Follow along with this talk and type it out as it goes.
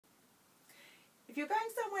If you're going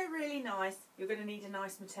somewhere really nice, you're going to need a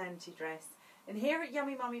nice maternity dress. And here at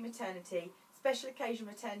Yummy Mummy Maternity, special occasion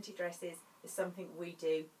maternity dresses is something we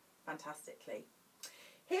do fantastically.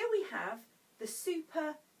 Here we have the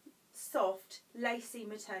super soft lacy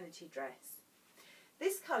maternity dress.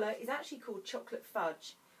 This colour is actually called chocolate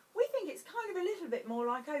fudge. We think it's kind of a little bit more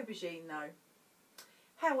like aubergine though.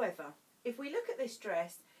 However, if we look at this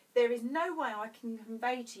dress, there is no way I can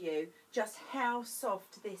convey to you just how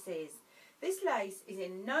soft this is. This lace is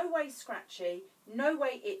in no way scratchy, no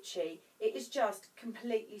way itchy. It is just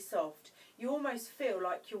completely soft. You almost feel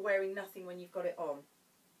like you're wearing nothing when you've got it on.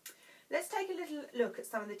 Let's take a little look at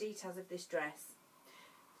some of the details of this dress.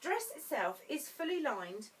 The dress itself is fully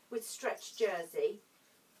lined with stretched jersey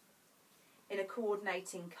in a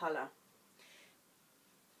coordinating colour.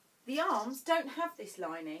 The arms don't have this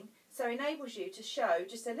lining, so it enables you to show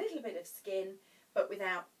just a little bit of skin but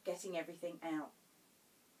without getting everything out.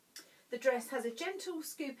 The dress has a gentle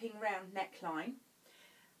scooping round neckline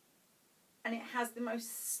and it has the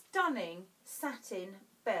most stunning satin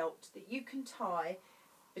belt that you can tie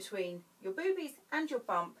between your boobies and your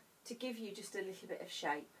bump to give you just a little bit of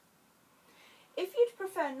shape. If you'd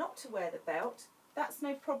prefer not to wear the belt, that's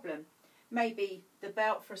no problem. Maybe the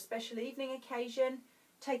belt for a special evening occasion,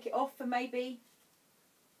 take it off for maybe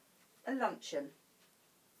a luncheon.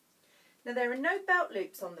 Now there are no belt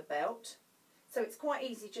loops on the belt, so it's quite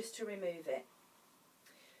easy just to remove it.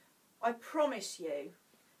 I promise you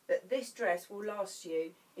that this dress will last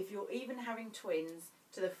you, if you're even having twins,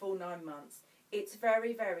 to the full 9 months. It's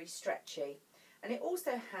very, very stretchy. And it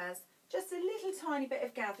also has just a little tiny bit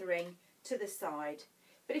of gathering to the side.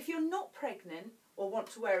 But if you're not pregnant or want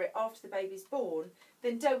to wear it after the baby's born,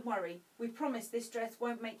 then don't worry. We promise this dress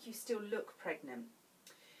won't make you still look pregnant.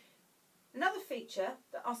 Another feature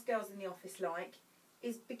that us girls in the office like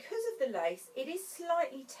is because of the lace, it is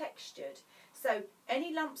slightly textured. So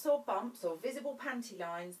any lumps or bumps or visible panty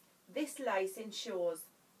lines, this lace ensures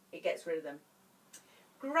it gets rid of them.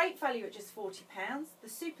 Great value at just £40. The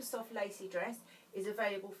super soft lacy dress is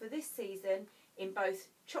available for this season in both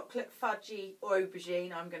chocolate fudgy or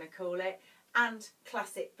aubergine, I'm going to call it, and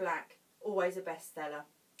classic black, always a bestseller.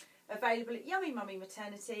 Available at Yummy Mummy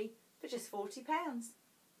Maternity for just £40.